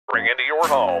bring into your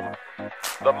home.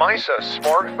 The MISA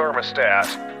Smart Thermostat.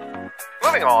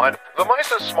 Moving on, the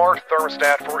MISA Smart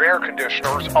Thermostat for air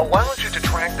conditioners allows you to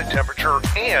track the temperature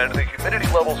and the humidity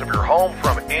levels of your home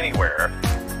from anywhere.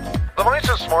 The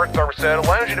MISA Smart Thermostat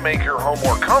allows you to make your home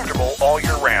more comfortable all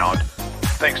year round.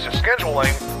 Thanks to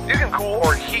scheduling, you can cool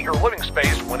or heat your living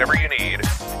space whenever you need.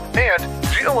 And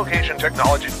geolocation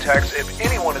technology detects if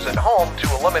anyone is at home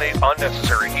to eliminate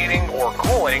unnecessary heating or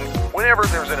cooling whenever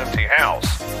there's an empty house.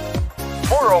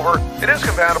 Moreover, it is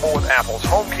compatible with Apple's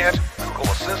HomeKit,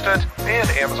 Google Assistant, and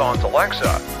Amazon's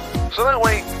Alexa. So that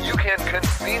way, you can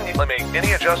conveniently make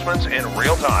any adjustments in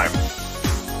real time.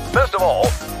 Best of all,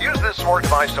 use this smart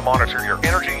device to monitor your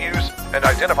energy use and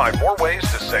identify more ways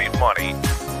to save money.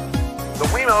 The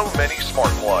Wemo Mini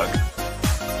Smart Plug.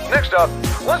 Next up,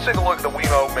 let's take a look at the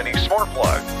Wemo Mini Smart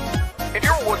Plug. If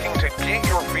you're looking to get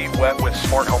your feet wet with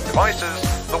smart home devices,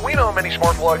 the Wemo Mini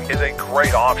Smart Plug is a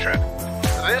great option.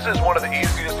 This is one of the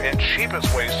easiest and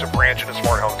cheapest ways to branch into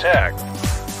smart home tech.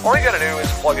 All you gotta do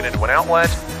is plug it into an outlet,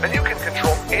 and you can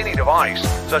control any device,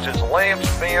 such as lamps,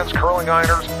 fans, curling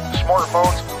irons,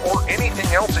 smartphones, or anything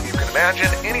else that you can imagine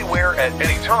anywhere at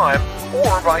any time,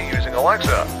 or by using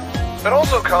Alexa. It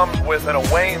also comes with an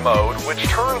away mode, which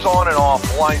turns on and off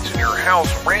lights in your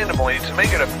house randomly to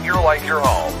make it appear like your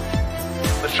home.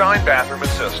 The Shine Bathroom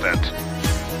Assistant.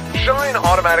 Shine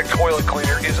Automatic Toilet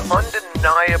Cleaner is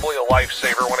undeniably a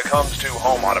lifesaver when it comes to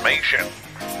home automation.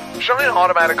 Shine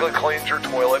automatically cleans your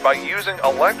toilet by using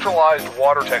electrolyzed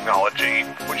water technology,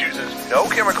 which uses no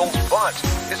chemicals but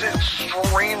is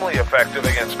extremely effective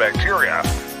against bacteria.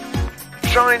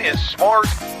 Shine is smart,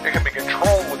 it can be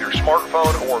controlled with your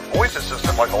smartphone or voice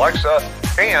assistant like Alexa,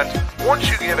 and once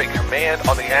you give a command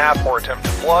on the app or attempt to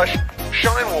flush,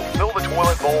 Shine will fill the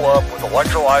toilet bowl up with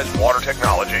electrolyzed water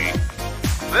technology.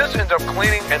 This ends up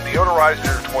cleaning and deodorizing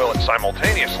your toilet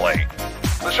simultaneously.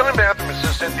 The Shine Bathroom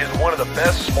Assistant is one of the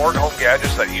best smart home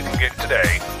gadgets that you can get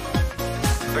today.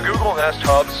 The Google Nest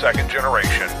Hub 2nd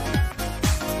Generation.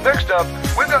 Next up,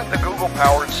 we've got the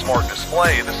Google-powered Smart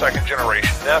Display, the 2nd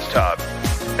Generation Nest Hub.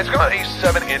 It's got a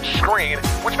 7-inch screen,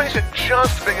 which makes it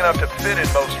just big enough to fit in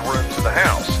most rooms in the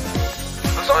house.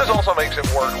 The size also makes it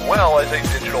work well as a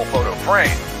digital photo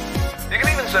frame. You can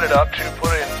even set it up to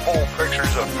put in full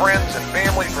pictures of friends and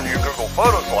family from your Google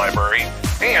Photos library,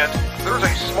 and there's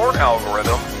a smart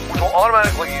algorithm which will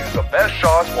automatically use the best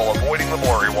shots while avoiding the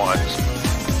blurry ones.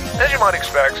 As you might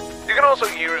expect, you can also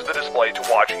use the display to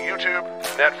watch YouTube,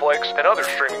 Netflix, and other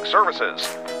streaming services.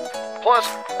 Plus,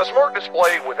 a smart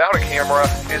display without a camera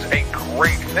is a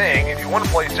great thing if you want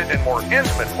to place it in more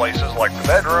intimate places like the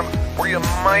bedroom, where you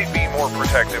might be more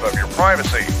protective of your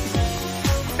privacy.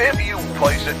 If you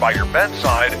place it by your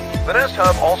bedside, the Nest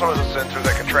Hub also has a sensor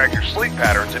that can track your sleep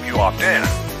patterns if you opt in.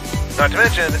 Not to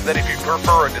mention that if you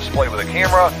prefer a display with a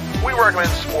camera, we recommend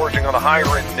splurging on the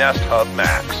higher-end Nest Hub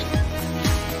Max.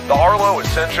 The Arlo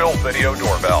Essential Video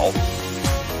Doorbell.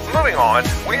 Moving on,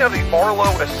 we have the Arlo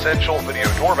Essential Video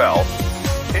Doorbell.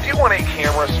 If you want a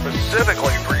camera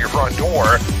specifically for your front door,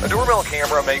 a doorbell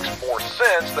camera makes more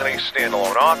sense than a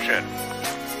standalone option.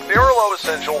 The Arlo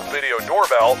Essential Video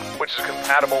Doorbell, which is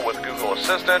compatible with Google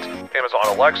Assistant,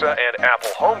 Amazon Alexa, and Apple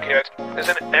HomeKit, is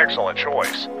an excellent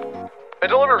choice. It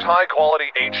delivers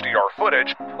high-quality HDR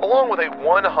footage, along with a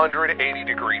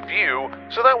 180-degree view,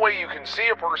 so that way you can see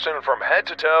a person from head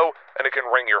to toe, and it can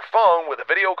ring your phone with a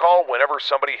video call whenever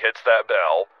somebody hits that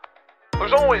bell.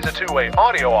 There's always a two-way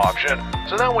audio option,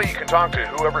 so that way you can talk to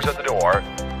whoever's at the door.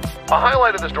 A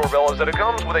highlight of this doorbell is that it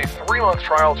comes with a 3-month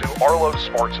trial to Arlo's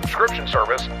Smart Subscription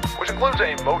Service, which includes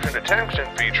a motion detection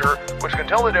feature which can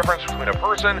tell the difference between a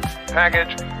person,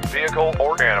 package, vehicle,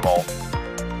 or animal.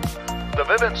 The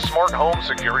Vivint Smart Home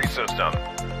Security System.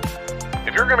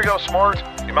 If you're going to go smart,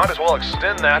 you might as well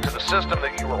extend that to the system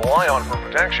that you rely on for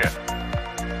protection.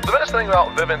 The best thing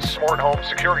about Vivint's Smart Home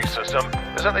Security System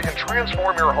is that they can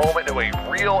transform your home into a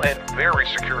real and very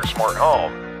secure smart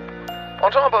home. On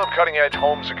top of cutting-edge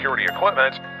home security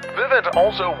equipment, Vivint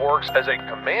also works as a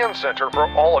command center for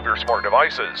all of your smart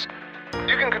devices.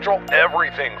 You can control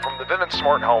everything from the Vivint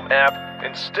Smart Home app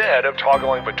instead of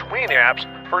toggling between apps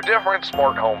for different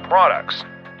smart home products.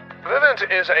 Vivint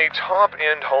is a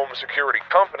top-end home security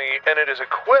company, and its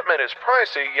equipment is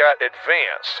pricey yet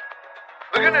advanced.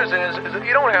 The good news is that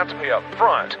you don't have to pay up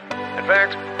front. In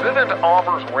fact, Vivint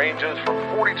offers ranges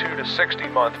from 42 to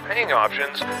 60-month paying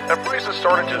options, and prices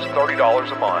start at just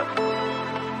 $30 a month.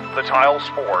 The Tile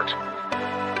Sport.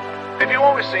 If you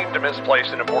always seem to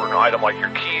misplace an important item like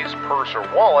your keys, purse, or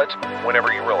wallet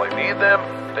whenever you really need them,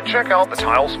 then check out the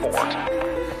Tile Sport.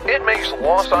 It makes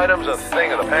lost items a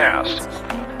thing of the past.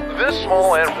 This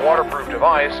small and waterproof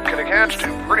device can attach to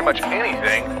pretty much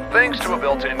anything thanks to a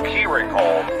built-in keyring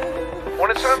hole. When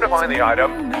it's time to find the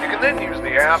item, you can then use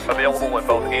the app available in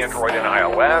both Android and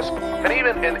iOS, and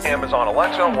even in Amazon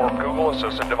Alexa or Google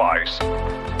Assistant device.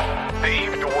 The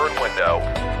Eve Door and Window.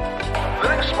 The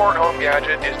next smart home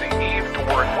gadget is the Eve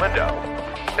Door and Window.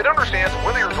 It understands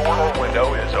whether your door or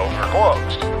window is open or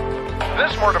closed.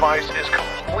 This smart device is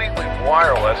completely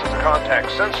wireless as a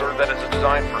contact sensor that is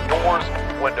designed for doors,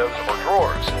 windows, or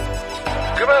drawers.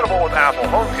 Compatible with Apple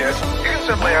HomeKit, you can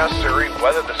simply ask Siri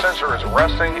whether the sensor is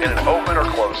resting in an open or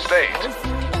closed state.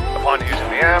 Upon using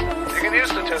the app, you can view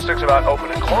statistics about open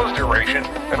and closed duration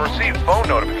and receive phone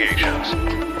notifications.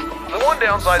 The one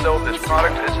downside, though, of this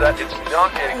product is that it's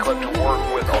not yet equipped to work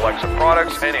with Alexa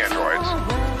products and Androids.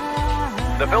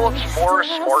 The Philips Hue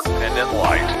Smart Pendant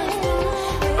Light.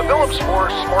 The Philips Hue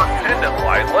Smart Pendant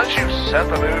Light lets you set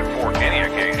the mood for any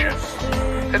occasion.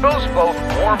 It boasts both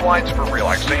warm lights for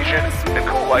relaxation and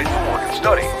cool light for work and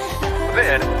study.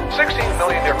 Then, 16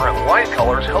 million different light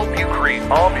colors help you create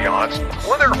ambiance,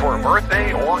 whether for a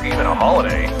birthday or even a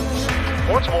holiday.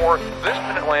 What's more, this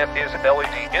pendant lamp is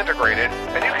LED integrated,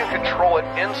 and you can control it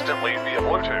instantly via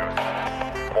Bluetooth.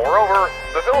 Moreover,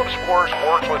 the Philips Hue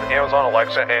works with Amazon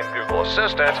Alexa and Google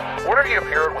Assistant whenever you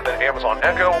pair it with an Amazon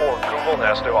Echo or Google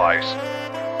Nest device.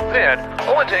 Then,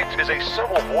 all it takes is a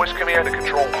simple voice command to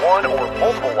control one or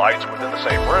multiple lights within the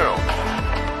same room.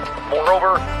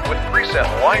 Moreover, with preset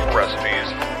light recipes,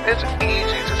 it's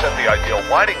easy to set the ideal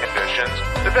lighting conditions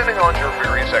depending on your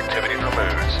various activities or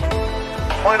moods.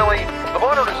 Finally, the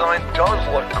modern design does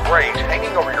look great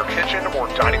hanging over your kitchen or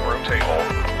dining room table.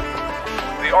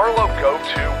 The Arlo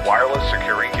Go-To Wireless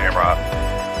Security Camera.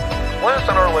 Last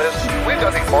on our list, we've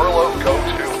got the Arlo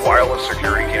Go-To Wireless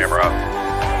Security Camera.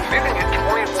 You can get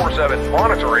 24/7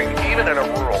 monitoring even in a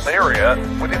rural area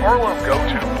with the Arlo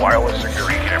Go-To Wireless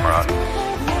Security Camera.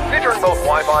 Featuring both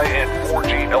Wi-Fi and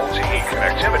 4G LTE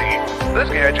connectivity, this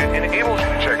gadget enables you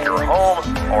to check your home,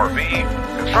 RV,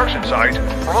 construction site,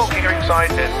 remote catering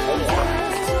site, and more.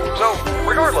 So,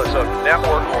 regardless of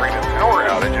network or even power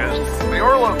outages, the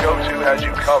Arlo Go-To has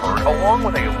you covered along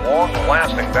with a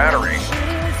long-lasting battery.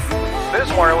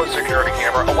 This wireless security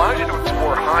camera allows you to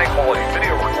explore high-quality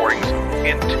video recordings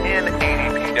in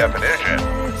 1080p definition,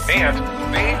 and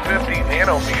the 850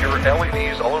 nanometer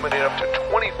LEDs illuminate up to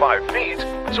 25 feet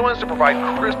so as to provide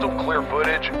crystal clear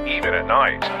footage even at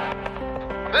night.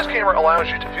 This camera allows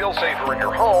you to feel safer in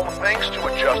your home thanks to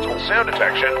adjustable sound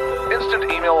detection,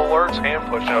 instant email alerts, and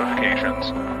push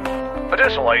notifications.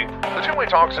 Additionally, the two-way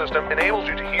talk system enables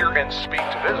you to hear and speak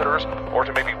to visitors or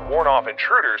to maybe warn off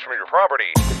intruders from your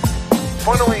property.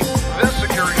 Finally, this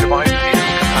security device is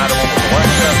compatible with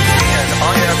Alexa and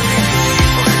IF